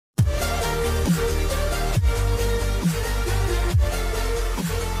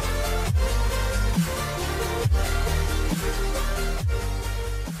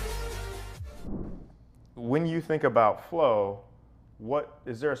when you think about flow,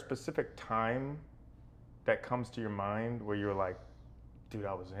 is there a specific time that comes to your mind where you're like, dude,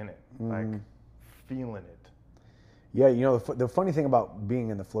 I was in it, like feeling it? Yeah, you know, the funny thing about being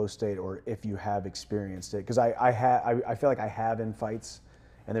in the flow state, or if you have experienced it, because I feel like I have in fights,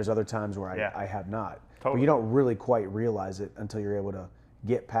 and there's other times where I have not. Totally. But you don't really quite realize it until you're able to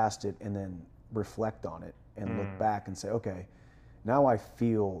get past it and then reflect on it and look back and say, okay, now I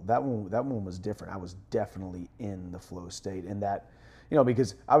feel that one was different. I was definitely in the flow state, and that, you know,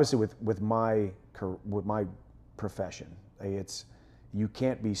 because obviously with my profession, it's, you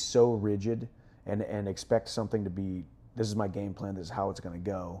can't be so rigid and expect something to be, this is my game plan, this is how it's going to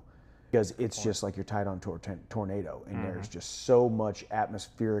go, because it's just like you're tied onto a tornado, and there's just so much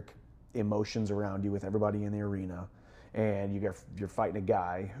atmospheric emotions around you with everybody in the arena, and you're fighting a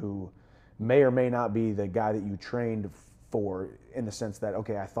guy who may or may not be the guy that you trained for, in the sense that,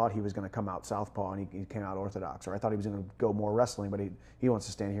 okay, I thought he was going to come out southpaw and he came out orthodox, or I thought he was going to go more wrestling, but he wants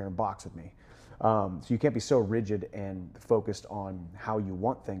to stand here and box with me. So you can't be so rigid and focused on how you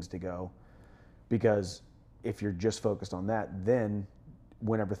want things to go, because if you're just focused on that, then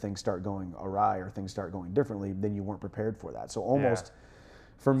whenever things start going awry or things start going differently, then you weren't prepared for that. So almost,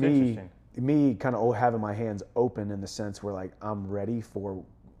 for me kind of having my hands open in the sense where, like, I'm ready for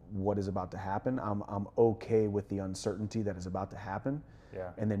what is about to happen. I'm okay with the uncertainty that is about to happen. Yeah.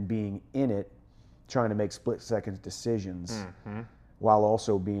 And then being in it, trying to make split-second decisions while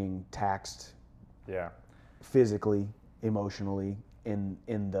also being taxed physically, emotionally, in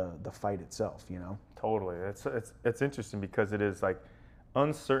the fight itself, you know? Totally. It's interesting, because it is like,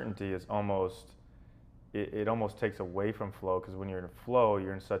 uncertainty is almost, it almost takes away from flow, because when you're in flow,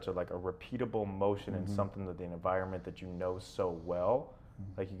 you're in such a repeatable motion in something, that the environment that you know so well.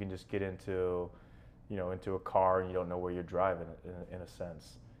 Like, you can just get into a car and you don't know where you're driving, in a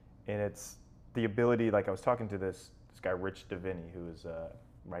sense. And it's the ability, like I was talking to this guy, Rich Davini, who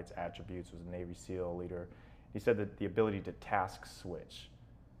writes Attributes, was a Navy SEAL leader. He said that the ability to task switch.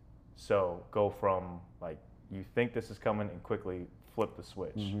 So go from, like, you think this is coming, and quickly flip the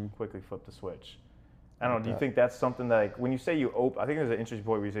switch. Quickly flip the switch. I don't know, do you think that's something that, like, when you say you open, I think there's an interesting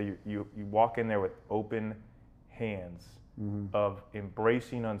point where you say you walk in there with open hands of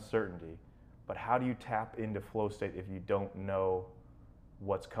embracing uncertainty, but how do you tap into flow state if you don't know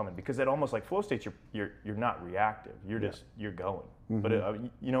what's coming? Because it almost, like, flow states, you're not reactive, you're just, you're going. But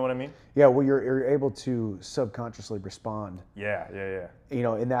you know what I mean? Yeah, well, you're able to subconsciously respond. Yeah. You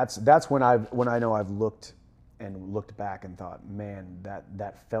know, and that's when I know I've looked back and thought, man,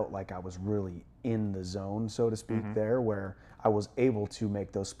 that felt like I was really in the zone, so to speak, there, where I was able to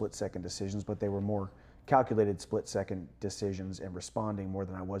make those split-second decisions, but they were more calculated split-second decisions and responding more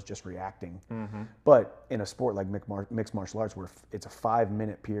than I was just reacting. But in a sport like mixed martial arts, where it's a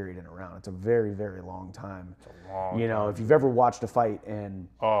 5-minute period in a round, it's a very, very long time. It's a long You know, time. if you've ever watched a fight and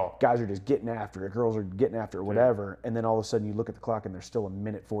guys are just getting after it, girls are getting after it, whatever, and then all of a sudden you look at the clock and there's still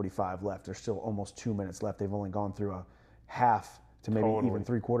 1:45 left. There's still almost 2 minutes left. They've only gone through a half to maybe even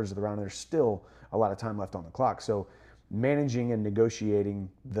 3/4 of the round, and there's still a lot of time left on the clock. So managing and negotiating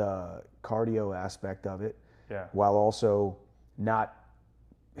the cardio aspect of it, while also not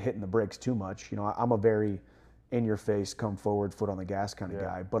hitting the brakes too much. You know, I'm a very in-your-face, come forward, foot on the gas kind of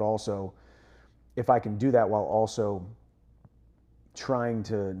guy, but also if I can do that while also trying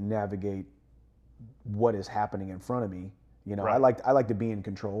to navigate what is happening in front of me. You know, I like to be in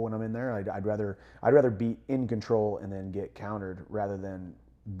control when I'm in there. I'd rather be in control and then get countered rather than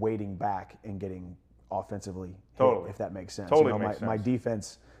waiting back and getting offensively hit, if that makes sense. Totally, you know, makes sense. My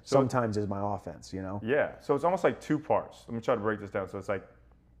defense sometimes is my offense, you know? Yeah, so it's almost like two parts. Let me try to break this down. So it's like,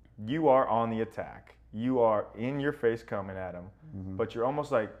 you are on the attack. You are in your face coming at him, but you're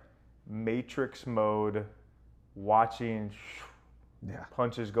almost like Matrix mode, watching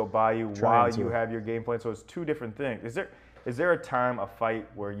punches go by you while you have your game plan. So it's two different things. Is there a time, a fight,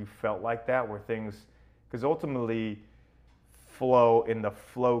 where you felt like that, where things, because ultimately flow in the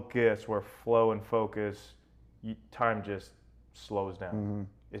focus, where flow and focus, time just slows down.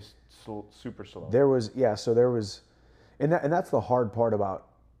 It's super slow. There was, and that's the hard part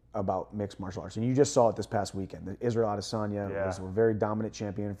about mixed martial arts. And you just saw it this past weekend. Israel Adesanya was a very dominant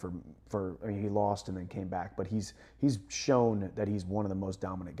champion I mean, he lost and then came back, but he's shown that he's one of the most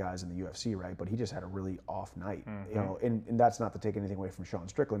dominant guys in the UFC, right? But he just had a really off night, you know, and that's not to take anything away from Sean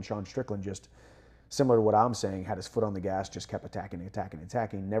Strickland. Sean Strickland, just similar to what I'm saying, had his foot on the gas, just kept attacking,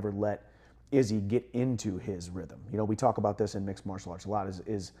 never let Izzy get into his rhythm? You know, we talk about this in mixed martial arts a lot.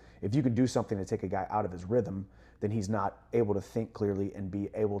 Is if you can do something to take a guy out of his rhythm, then he's not able to think clearly and be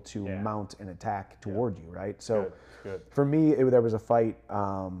able to mount an attack toward you, right? So Good. for me, there was a fight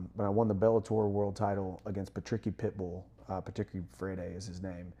when I won the Bellator world title against Patricky Pitbull. Patricky Freire is his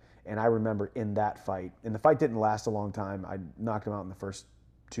name. And I remember in that fight, and the fight didn't last a long time. I knocked him out in the first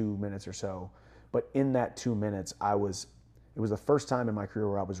 2 minutes or so. But in that 2 minutes, it was the first time in my career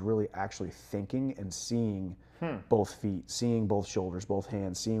where I was really actually thinking and seeing both feet, seeing both shoulders, both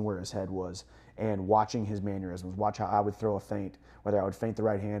hands, seeing where his head was, and watching his mannerisms, watch how I would throw a feint, whether I would feint the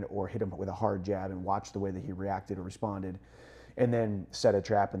right hand or hit him with a hard jab, and watch the way that he reacted or responded, and then set a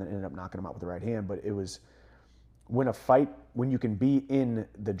trap and then ended up knocking him out with the right hand. But it was when you can be in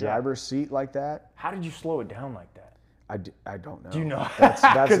the driver's seat like that. How did you slow it down like that? I don't know. Do you know? That's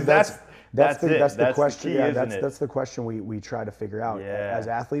the question. The key, that's the question we try to figure out as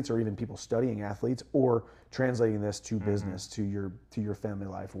athletes, or even people studying athletes, or translating this to business, to your family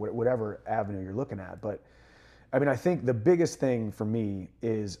life, whatever avenue you're looking at. But I mean, I think the biggest thing for me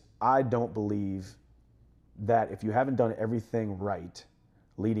is I don't believe that if you haven't done everything right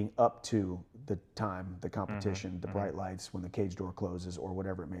leading up to the time, the competition, the bright lights, when the cage door closes, or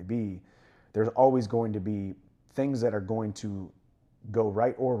whatever it may be, there's always going to be things that are going to go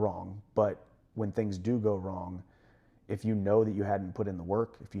right or wrong. But when things do go wrong, if you know that you hadn't put in the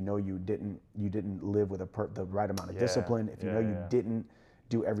work, if you know you didn't live with the right amount of discipline, if you know you didn't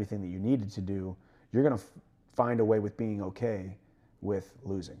do everything that you needed to do, you're going to find a way with being okay with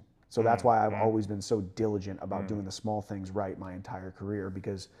losing. So that's why I've always been so diligent about doing the small things right my entire career,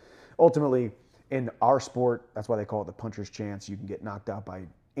 because ultimately in our sport, that's why they call it the puncher's chance. You can get knocked out by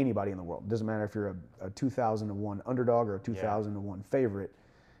anybody in the world. It doesn't matter if you're a 2001 underdog or a 2001 favorite.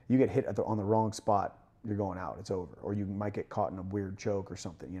 You get hit on the wrong spot, you're going out. It's over. Or you might get caught in a weird choke or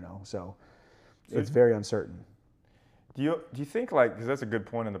something, you know. So it's very uncertain. Do you think, like, because that's a good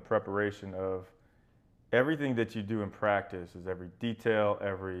point in the preparation of everything that you do in practice is every detail,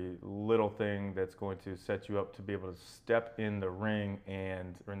 every little thing that's going to set you up to be able to step in the ring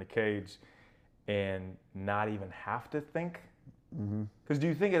or in the cage and not even have to think? Because do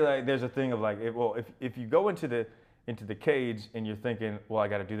you think there's a thing of like, if you go into the cage and you're thinking, well, I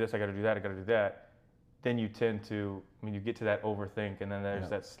got to do this, I got to do that, I got to do that, then you tend to, you get to that overthink, and then there's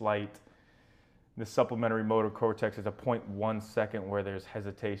that slight, the supplementary motor cortex is a 0.1 second where there's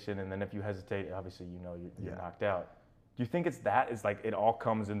hesitation, and then if you hesitate, obviously you're knocked out. Do you think it's like it all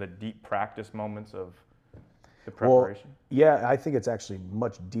comes in the deep practice moments of the preparation? Well, yeah, I think it's actually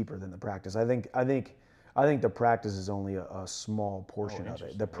much deeper than the practice. I think the practice is only a small portion of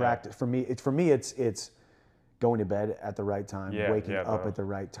it. The practice for me, it's going to bed at the right time, waking up at the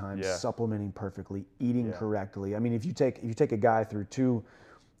right time, supplementing perfectly, eating correctly. I mean, if you take a guy through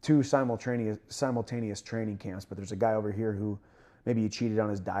two simultaneous training camps, but there's a guy over here who maybe he cheated on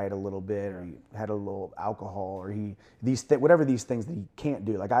his diet a little bit, or he had a little alcohol, or whatever these things that he can't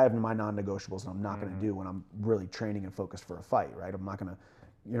do. Like I have my non-negotiables, and I'm not going to do when I'm really training and focused for a fight, right?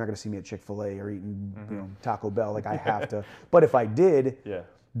 You're not going to see me at Chick-fil-A or eating Taco Bell. Like I have to. But if I did,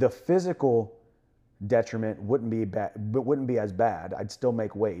 the physical detriment wouldn't be as bad. I'd still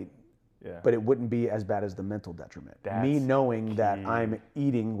make weight, but it wouldn't be as bad as the mental detriment. Me knowing that I'm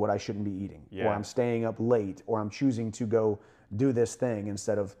eating what I shouldn't be eating, or I'm staying up late, or I'm choosing to go do this thing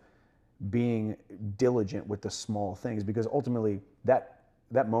instead of being diligent with the small things. Because ultimately, that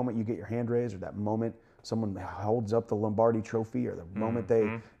moment you get your hand raised, or that moment someone holds up the Lombardi Trophy, or the moment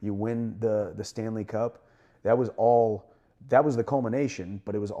you win the Stanley Cup, that was the culmination,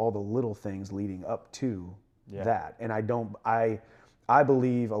 but it was all the little things leading up to that. And I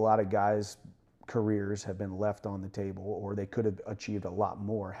believe a lot of guys' careers have been left on the table, or they could have achieved a lot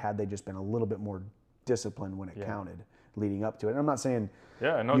more had they just been a little bit more disciplined when it counted leading up to it. And I'm not saying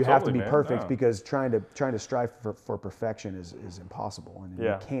you have to be perfect, because trying to strive for perfection is impossible, and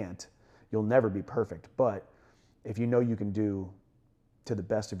you can't. You'll never be perfect. But if you know you can do to the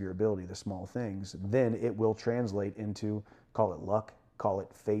best of your ability the small things, then it will translate into, call it luck, call it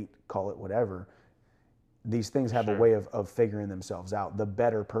fate, call it whatever. These things have a way of figuring themselves out. The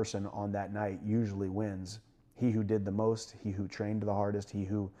better person on that night usually wins. He who did the most, he who trained the hardest, he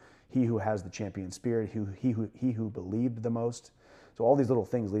who has the champion spirit, he who believed the most. So all these little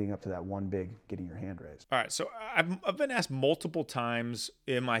things leading up to that one big getting your hand raised. All right, so I've been asked multiple times,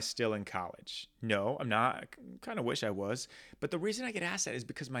 am I still in college? No, I'm not. I kind of wish I was. But the reason I get asked that is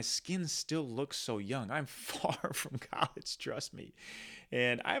because my skin still looks so young. I'm far from college, trust me.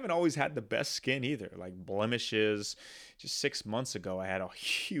 And I haven't always had the best skin either, like blemishes. Just 6 months ago, I had a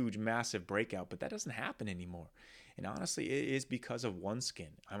huge, massive breakout, but that doesn't happen anymore. And honestly, it is because of OneSkin.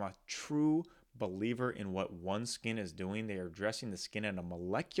 I'm a true believer in what OneSkin is doing. They are addressing the skin at a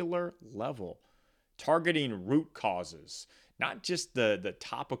molecular level, targeting root causes, not just the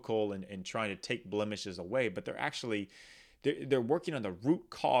topical and trying to take blemishes away, but they're working on the root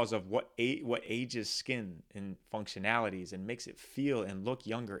cause of what ages skin and functionalities and makes it feel and look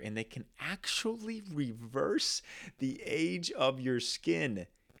younger. And they can actually reverse the age of your skin.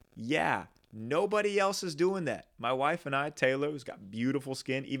 Yeah, nobody else is doing that. My wife and I, Taylor, who's got beautiful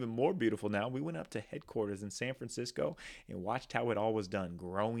skin, even more beautiful now, we went up to headquarters in San Francisco and watched how it all was done.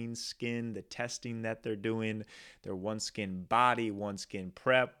 Growing skin, the testing that they're doing, their OneSkin body, OneSkin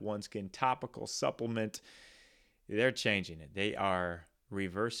prep, OneSkin topical supplement. They're changing it. They are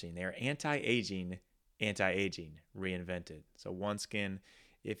reversing. They are anti-aging, reinvented. So OneSkin,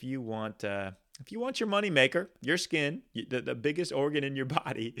 if you want your money maker, your skin, the biggest organ in your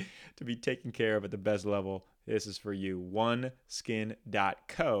body to be taken care of at the best level, this is for you. OneSkin.co,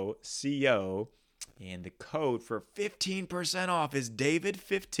 C-O, and the code for 15% off is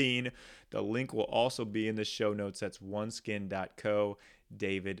David15. The link will also be in the show notes. That's OneSkin.co,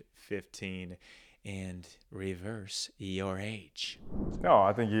 David15. And reverse your age. No,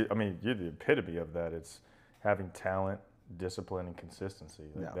 I think you're the epitome of that. It's having talent, discipline, and consistency.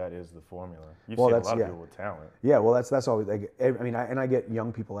 That is the formula. You've seen a lot of people with talent. Yeah, well, that's always like. I get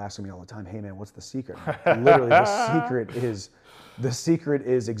young people asking me all the time, "Hey, man, what's the secret?" Literally, the secret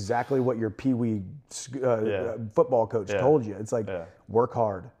is exactly what your peewee football coach told you. It's like work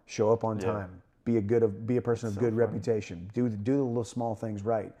hard, show up on time, be a person of good reputation, do the little small things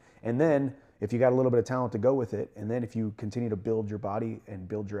right, and then if you got a little bit of talent to go with it, and then if you continue to build your body and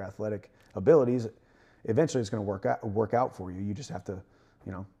build your athletic abilities, eventually it's going to work out for you. You just have to,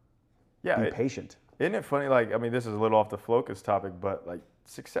 be patient. Isn't it funny? Like, this is a little off the focus topic, but like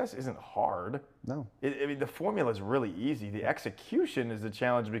success isn't hard. No. The formula is really easy. The execution is the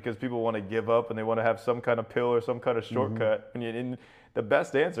challenge because people want to give up and they want to have some kind of pill or some kind of shortcut. And the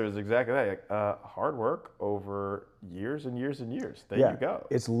best answer is exactly that. Hard work over years and years and years. There you go.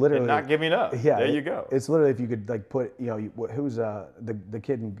 It's literally and not giving up. Yeah, there you go. It's literally if you could like put, who's the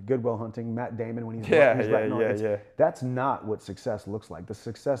kid in Good Will Hunting, Matt Damon, when he's that's not what success looks like. The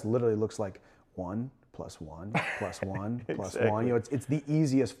success literally looks like 1 + 1 + 1 + 1. It's the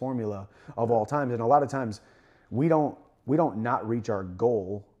easiest formula of all times, and a lot of times we don't not reach our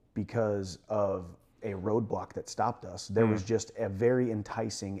goal because of a roadblock that stopped us. There was just a very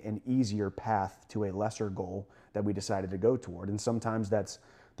enticing and easier path to a lesser goal that we decided to go toward. And sometimes that's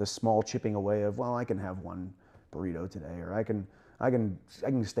the small chipping away of, well, I can have one burrito today, or I can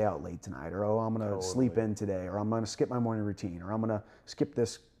stay out late tonight, or I'm gonna sleep in today, or I'm gonna skip my morning routine, or I'm gonna skip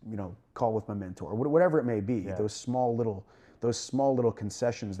this call with my mentor, whatever it may be. Yeah. Those small little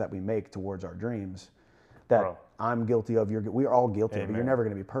concessions that we make towards our dreams that I'm guilty of. We are all guilty of it. You're never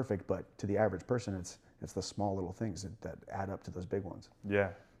going to be perfect, but to the average person, it's the small little things that add up to those big ones. Yeah,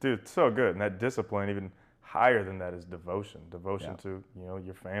 dude, so good. And that discipline, even higher than that, is devotion to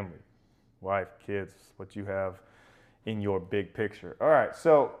your family, wife, kids, what you have in your big picture. All right,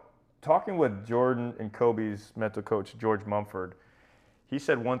 so talking with Jordan and Kobe's mental coach, George Mumford, he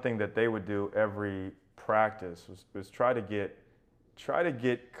said one thing that they would do every practice was try to get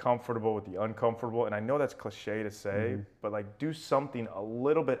comfortable with the uncomfortable. And I know that's cliche to say, but like do something a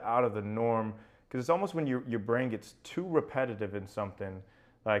little bit out of the norm, because it's almost when your brain gets too repetitive in something.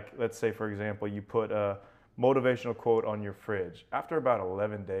 Like, let's say, for example, you put a motivational quote on your fridge. After about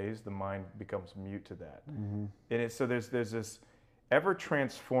 11 days, the mind becomes mute to that. And so there's this ever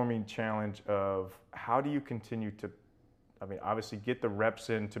transforming challenge of how do you continue to, obviously get the reps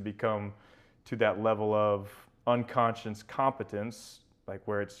in to become to that level of unconscious competence, like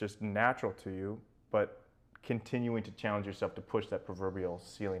where it's just natural to you, but continuing to challenge yourself to push that proverbial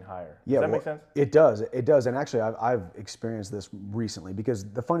ceiling higher. Does that make sense? It does. And actually I've experienced this recently, because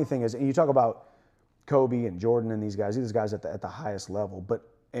the funny thing is, and you talk about Kobe and Jordan and these guys at the highest level,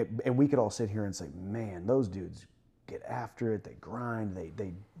 and we could all sit here and say, man, those dudes get after it, they grind,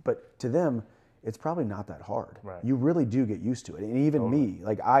 but to them, it's probably not that hard. Right. You really do get used to it. And even me,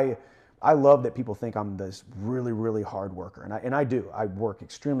 like I love that people think I'm this really, really hard worker. And I do. I work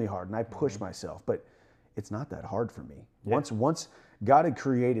extremely hard and I push myself, but it's not that hard for me. Yeah. Once God had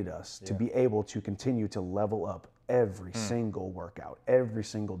created us to be able to continue to level up every single workout, every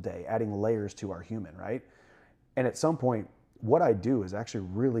single day, adding layers to our human, right? And at some point, what I do is actually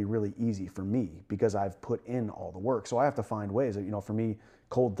really, really easy for me because I've put in all the work. So I have to find ways that, for me,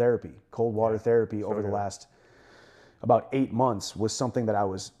 cold water therapy over the last about 8 months was something that I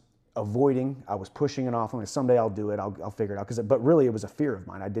was avoiding. I was pushing it off. I'm like, someday I'll do it. I'll figure it out. But really, it was a fear of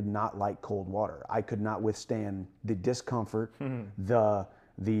mine. I did not like cold water. I could not withstand the discomfort, the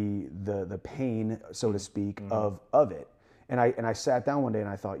pain, so to speak, of it. And I sat down one day and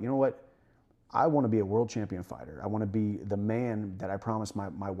I thought, you know what? I want to be a world champion fighter. I want to be the man that I promised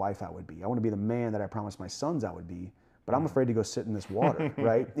my wife I would be. I want to be the man that I promised my sons I would be. But I'm afraid to go sit in this water,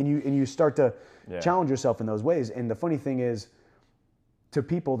 right? And you start to challenge yourself in those ways. And the funny thing is, to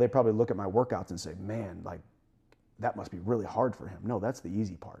people, they probably look at my workouts and say, man, like, that must be really hard for him. No, that's the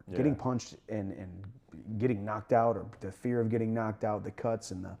easy part. Yeah. Getting punched and getting knocked out, or the fear of getting knocked out, the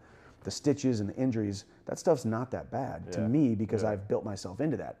cuts and the stitches and the injuries, that stuff's not that bad to me, because I've built myself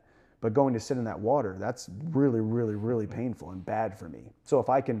into that. But going to sit in that water, that's really, really, really painful and bad for me. So if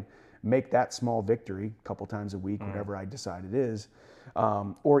I can make that small victory a couple times a week, whatever I decide it is,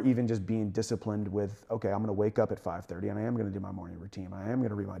 or even just being disciplined with, okay, I'm going to wake up at 5:30 and I am going to do my morning routine. I am going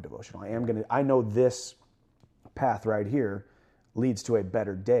to read my devotional. I know this path right here leads to a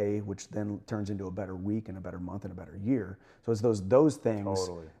better day, which then turns into a better week and a better month and a better year. So it's those things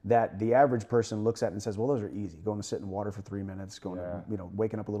that the average person looks at and says, well, those are easy. Going to sit in water for 3 minutes, going to,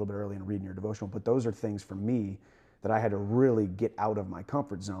 waking up a little bit early and reading your devotional. But those are things for me that I had to really get out of my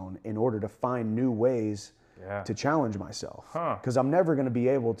comfort zone in order to find new ways to challenge myself. Because I'm never going to be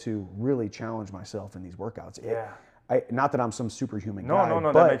able to really challenge myself in these workouts. Not that I'm some superhuman guy.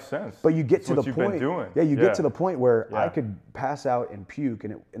 No, that makes sense. But you get to the point. Get to the point where I could pass out and puke,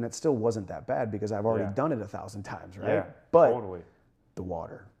 and it still wasn't that bad because I've already done it 1,000 times, right? Yeah, but totally. The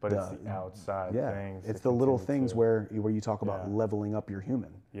water. But it's the outside things. It's the little things where you talk about leveling up your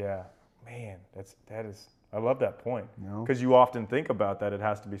human. Yeah, man, that is. I love that point, because you often think about that it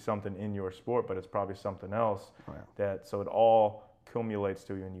has to be something in your sport, but it's probably something else. So it all accumulates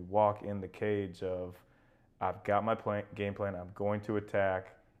to you, and you walk in the cage of, I've got my game plan, I'm going to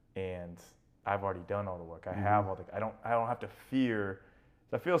attack, and I've already done all the work. I have all the. I don't have to fear.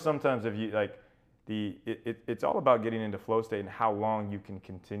 I feel sometimes if you like it's all about getting into flow state and how long you can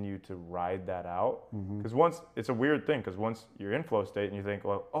continue to ride that out. Because once, it's a weird thing, because once you're in flow state and you think,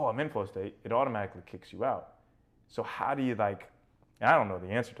 well, I'm in flow state, it automatically kicks you out. So how do you I don't know the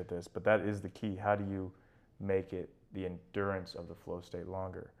answer to this, but that is the key. How do you make it the endurance of the flow state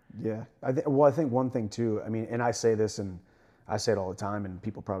longer? Yeah, I think one thing too, I mean, and I say this and I say it all the time, and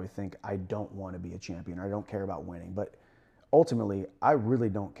people probably think I don't want to be a champion or I don't care about winning, but ultimately, I really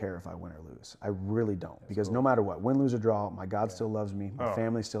don't care if I win or lose. I really don't, because no matter what, win, lose, or draw, my God still loves me, my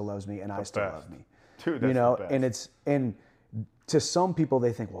family still loves me, and I still love me. Dude, that's the best. And to some people,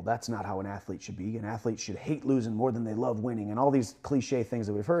 they think, well, that's not how an athlete should be. An athlete should hate losing more than they love winning, and all these cliche things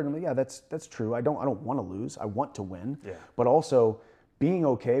that we've heard. And I'm like, yeah, that's true. I don't want to lose. I want to win. Yeah. But also being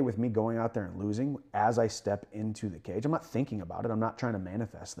okay with me going out there and losing as I step into the cage. I'm not thinking about it. I'm not trying to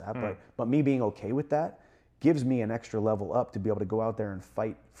manifest that, but me being okay with that gives me an extra level up to be able to go out there and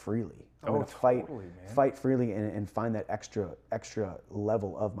fight freely. I'm going to fight freely and find that extra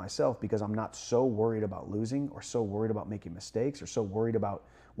level of myself, because I'm not so worried about losing or so worried about making mistakes or so worried about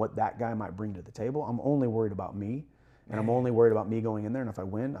what that guy might bring to the table. I'm only worried about me, and I'm only worried about me going in there, and if I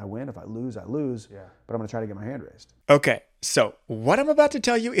win, I win. If I lose, I lose. Yeah. But I'm going to try to get my hand raised. Okay, so what I'm about to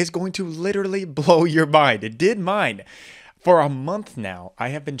tell you is going to literally blow your mind. It did mine. For a month now, I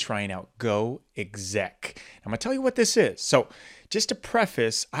have been trying out Go Exec. I'm going to tell you what this is. So just to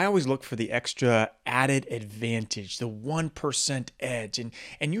preface, I always look for the extra added advantage, the 1% edge.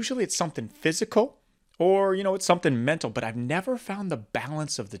 And usually it's something physical or, it's something mental, but I've never found the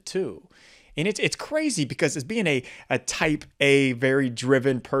balance of the two. And it's crazy, because as being a type A, very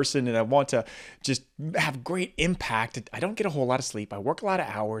driven person, and I want to just have great impact, I don't get a whole lot of sleep. I work a lot of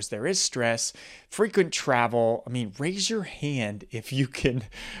hours. There is stress, frequent travel. I mean, raise your hand if you can,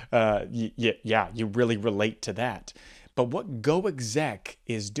 you really relate to that. But what Go Exec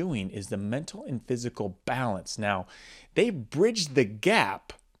is doing is the mental and physical balance. Now, they bridge the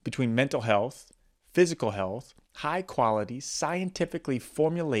gap between mental health, physical health, high quality, scientifically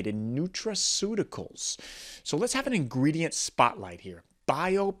formulated nutraceuticals. So let's have an ingredient spotlight here.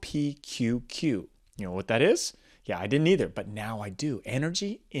 BioPQQ. You know what that is? Yeah, I didn't either, but now I do.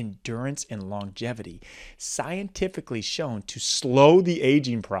 Energy, endurance, and longevity. Scientifically shown to slow the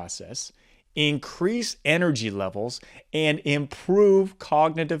aging process, increase energy levels, and improve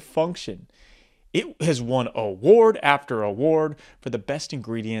cognitive function. It has won award after award for the best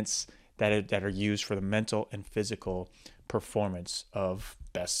ingredients that are used for the mental and physical performance of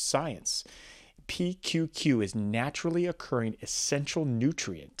best science. PQQ is naturally occurring essential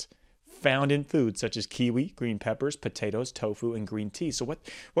nutrient found in foods such as kiwi, green peppers, potatoes, tofu, and green tea. So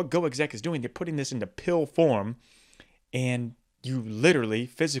what Go Exec is doing, they're putting this into pill form, and you literally,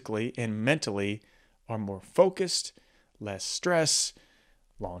 physically, and mentally are more focused, less stress,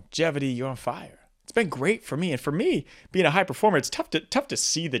 longevity, you're on fire. It's been great for me. And for me, being a high performer, it's tough to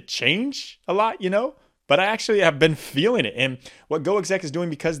see the change a lot, but I actually have been feeling it. And what GoExec is doing,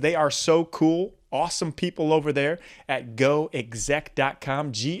 because they are so cool, awesome people over there at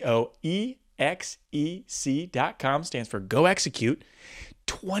goexec.com, GOEXEC.com, stands for Go Execute,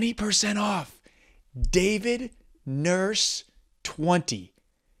 20% off. David Nurse 20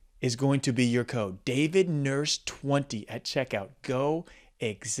 is going to be your code. David Nurse 20 at checkout.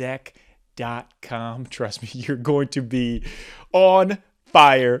 GoExec.com. Trust me, you're going to be on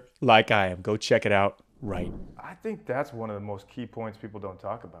fire like I am. Go check it out right. I think that's one of the most key points people don't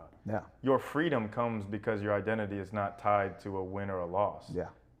talk about. Yeah. Your freedom comes because your identity is not tied to a win or a loss. Yeah.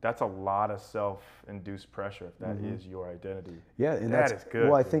 That's a lot of self-induced pressure if that is your identity. Yeah, and that is good.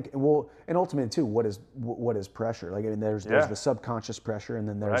 Well, I think and ultimately too, what is pressure? Like, I mean, there's the subconscious pressure, and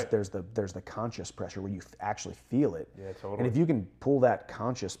then there's the conscious pressure where you actually feel it. Yeah, totally. And if you can pull that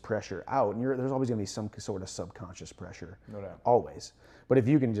conscious pressure out, and there's always going to be some sort of subconscious pressure. No doubt. Always. But if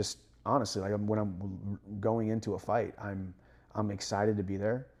you can just honestly, like when I'm going into a fight, I'm excited to be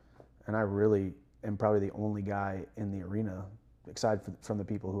there, and I really am probably the only guy in the arena, aside from the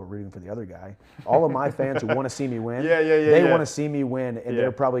people who are rooting for the other guy. All of my fans who want to see me win, they want to see me win, and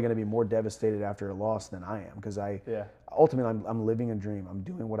they're probably going to be more devastated after a loss than I am, because ultimately I'm living a dream. I'm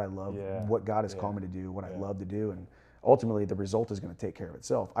doing what I love, what God has called me to do, what I love to do, and ultimately the result is going to take care of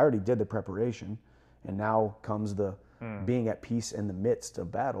itself. I already did the preparation, and now comes the being at peace in the midst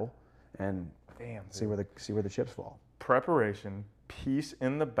of battle, and see where the chips fall. Preparation, peace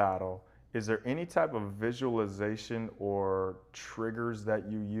in the battle. Is there any type of visualization or triggers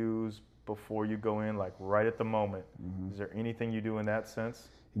that you use before you go in, like right at the moment? Is there anything you do in that sense?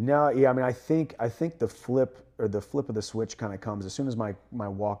 No, yeah. I mean, I think the flip of the switch kind of comes as soon as my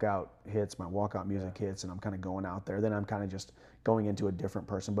walkout hits, my walkout music hits, and I'm kind of going out there. Then I'm kind of just going into a different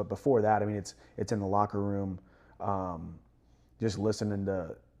person. But before that, I mean, it's in the locker room, just listening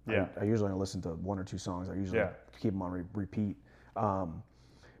to. I usually only listen to one or two songs. I usually keep them on repeat.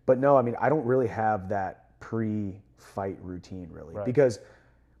 But no, I mean, I don't really have that pre-fight routine, really, because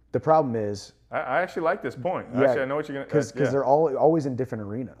the problem is. I actually like this point. Actually, I know what you're gonna. Because they're always in different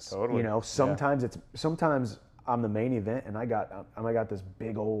arenas. Totally. Sometimes I'm the main event, and I got this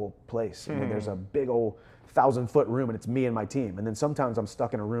big old place, and then there's a big old 1,000-foot room, and it's me and my team. And then sometimes I'm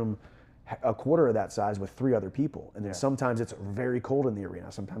stuck in a room a quarter of that size with 3 other people, and then sometimes it's very cold in the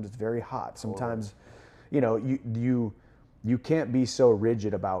arena. Sometimes it's very hot. Sometimes, you can't be so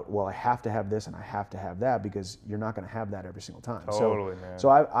rigid about, well, I have to have this and I have to have that, because you're not going to have that every single time. Totally, man. So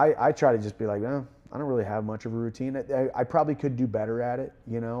I try to just be like, I don't really have much of a routine. I probably could do better at it.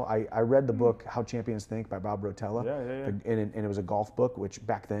 I read the book How Champions Think by Bob Rotella. And it was a golf book, which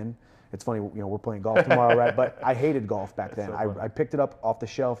back then, it's funny, we're playing golf tomorrow, right? But I hated golf back then. I picked it up off the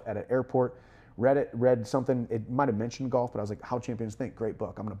shelf at an airport, read something. It might have mentioned golf, but I was like, How Champions Think, great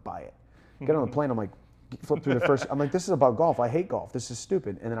book. I'm going to buy it. Get on the plane, I'm like, flip through the first. I'm like, this is about golf. I hate golf. This is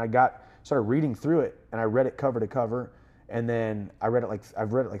stupid. And then I started reading through it, and I read it cover to cover, and then I've read it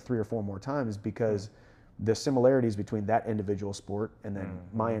like 3 or 4 more times, because the similarities between that individual sport and then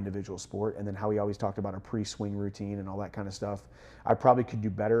my individual sport, and then how he always talked about a pre-swing routine and all that kind of stuff. I probably could do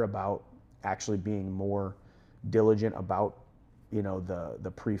better about actually being more diligent about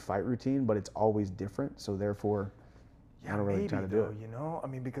the pre-fight routine, but it's always different. So therefore. I don't really try to do it. I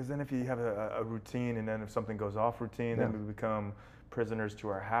mean, because then if you have a routine, and then if something goes off routine, then we become prisoners to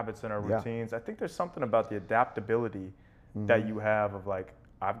our habits and our routines. I think there's something about the adaptability that you have of like,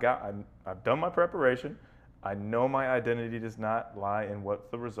 I've done my preparation. I know my identity does not lie in what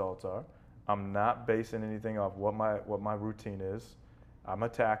the results are. I'm not basing anything off what my routine is. I'm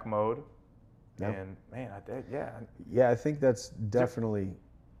attack mode. Yep. And man, I think that's definitely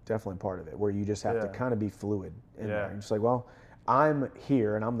part of it, where you just have to kind of be fluid in there. You're just like, well, I'm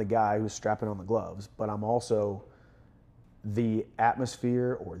here and I'm the guy who's strapping on the gloves, but I'm also the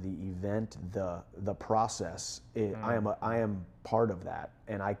atmosphere or the event, the process. I am part of that,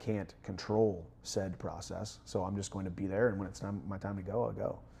 and I can't control said process. So I'm just going to be there, and when it's my time to go, I'll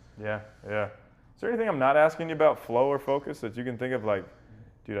go. Yeah. Is there anything I'm not asking you about, flow or focus, that you can think of, like,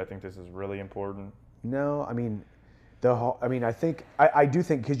 dude, I think this is really important? No, I mean. I do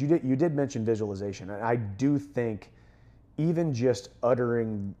think, because you did mention visualization, and I do think even just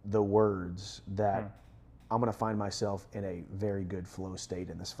uttering the words that I'm going to find myself in a very good flow state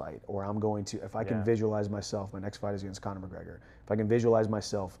in this fight, or I'm going to, if I can visualize myself, my next fight is against Conor McGregor, if I can visualize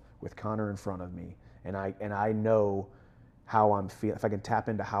myself with Conor in front of me, and I know how I'm feeling, if I can tap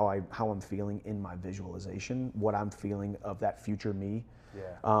into how I'm feeling in my visualization, what I'm feeling of that future me.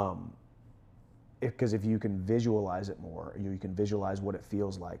 Yeah. Because if you can visualize it more, you can visualize what it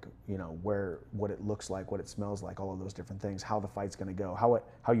feels like, you know, what it looks like, what it smells like, all of those different things, how the fight's going to go,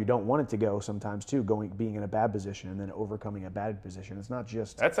 how you don't want it to go sometimes too, being in a bad position and then overcoming a bad position. It's not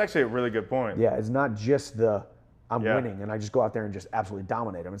just. That's actually a really good point. Yeah, it's not just I'm winning and I just go out there and just absolutely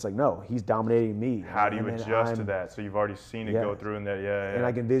dominate him. It's like, no, he's dominating me. How do you adjust to that? So you've already seen it go through in that, yeah. And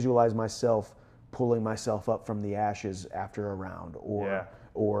I can visualize myself pulling myself up from the ashes after a round,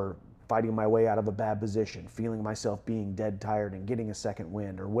 or fighting my way out of a bad position, feeling myself being dead tired and getting a second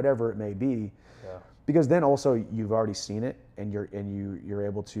wind or whatever it may be. Yeah. Because then also you've already seen it and you're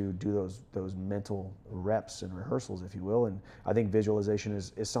able to do those mental reps and rehearsals, if you will. And I think visualization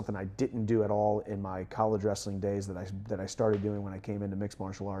is something I didn't do at all in my college wrestling days that I started doing when I came into mixed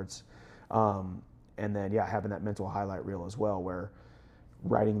martial arts. And then having that mental highlight reel as well, where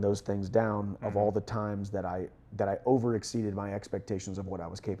writing those things down of all the times that I over exceeded my expectations of what I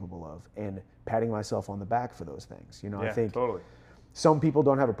was capable of, and patting myself on the back for those things. You know, I think some people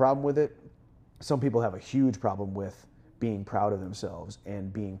don't have a problem with it. Some people have a huge problem with being proud of themselves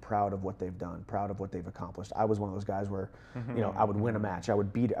and being proud of what they've done, proud of what they've accomplished. I was one of those guys where, you know, I would win a match. I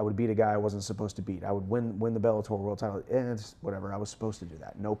would beat a guy I wasn't supposed to beat. I would win the Bellator world title. It's whatever. I was supposed to do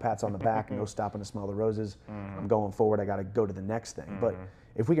that. No pats on the back, no stopping to smell the roses. I'm going forward. I got to go to the next thing. But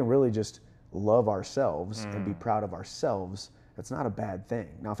if we can really just love ourselves and be proud of ourselves, that's not a bad thing.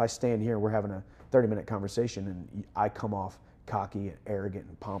 Now, if I stand here and we're having a 30-minute conversation and I come off cocky and arrogant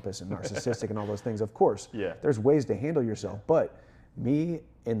and pompous and narcissistic and all those things, of course, there's ways to handle yourself. But me,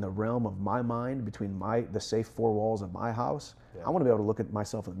 in the realm of my mind, between the safe four walls of my house, I want to be able to look at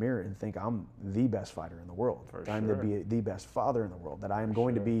myself in the mirror and think I'm the best fighter in the world. That I'm going to be the best father in the world. That I am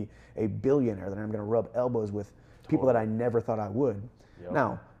going to be a billionaire. That I'm going to rub elbows with people that I never thought I would.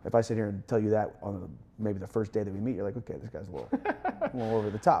 Now, if I sit here and tell you that on maybe the first day that we meet, you're like, okay, this guy's a little over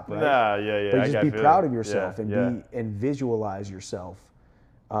the top, right? Nah, yeah. But just be proud of yourself and visualize yourself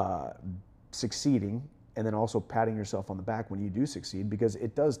succeeding, and then also patting yourself on the back when you do succeed, because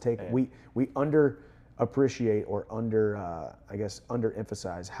it does take. We underappreciate or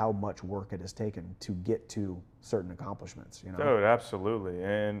underemphasize how much work it has taken to get to certain accomplishments. You know? Dude, absolutely.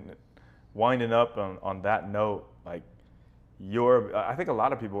 And winding up on that note, like. I think a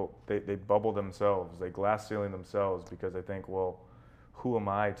lot of people, they bubble themselves, they glass ceiling themselves because they think, well, who am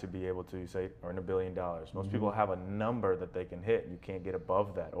I to be able to, say, earn $1 billion? Most people have a number that they can hit and you can't get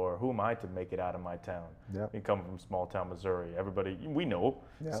above that. Or who am I to make it out of my town? You come from small town Missouri. Everybody, we know,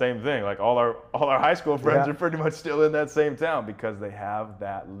 same thing. Like all our high school friends are pretty much still in that same town because they have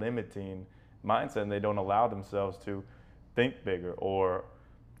that limiting mindset and they don't allow themselves to think bigger or,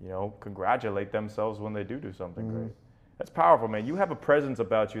 you know, congratulate themselves when they do something great. That's powerful, man. You have a presence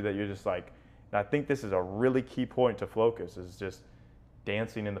about you that you're just like, and I think this is a really key point to focus, is just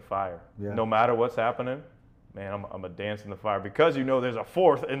dancing in the fire. No matter what's happening, man, I'm a dance in the fire because you know there's a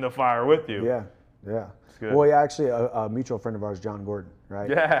fourth in the fire with you. Yeah. Well, actually, a mutual friend of ours, John Gordon, right?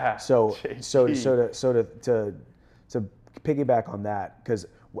 Yeah. So to piggyback on that, because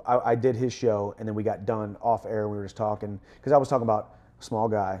I did his show and then we got done off air and we were just talking, because I was talking about small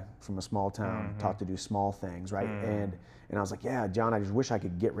guy from a small town, taught to do small things, right? And I was like, yeah, John, I just wish I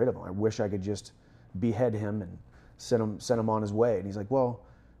could get rid of him. I wish I could just behead him and send him on his way. And he's like, well,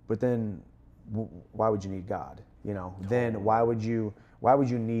 but then why would you need God? You know, then why would you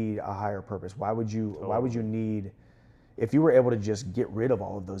need a higher purpose? Why would you need, if you were able to just get rid of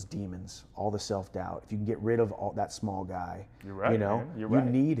all of those demons, all the self-doubt, if you can get rid of all that small guy, you're right, you know, man. you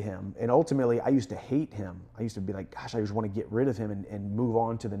need him. And ultimately, I used to hate him. I used to be like, gosh, I just want to get rid of him and move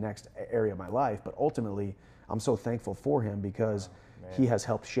on to the next area of my life. But ultimately, I'm so thankful for him because he has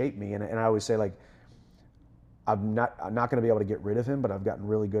helped shape me. And I always say, like, I'm not going to be able to get rid of him, but I've gotten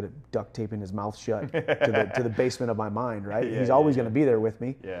really good at duct taping his mouth shut to the basement of my mind, right? He's always going to be there with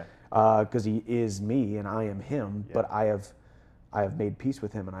me. Because he is me and I am him, but I have made peace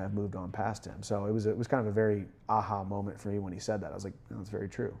with him and I have moved on past him. So it was kind of a very aha moment for me when he said that. I was like, oh, that's very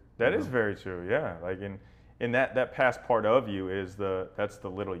true. That is very true, yeah. Like in that past part of you that's the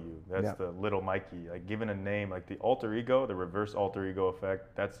little you. That's the little Mikey. Like given a name, like the alter ego, the reverse alter ego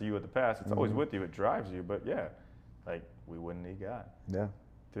effect, that's you at the past. It's always with you, it drives you. But yeah, like we wouldn't need God. Yeah.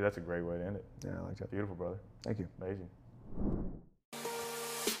 Dude, that's a great way to end it. Yeah, I like that. Beautiful, brother. Thank you. Amazing.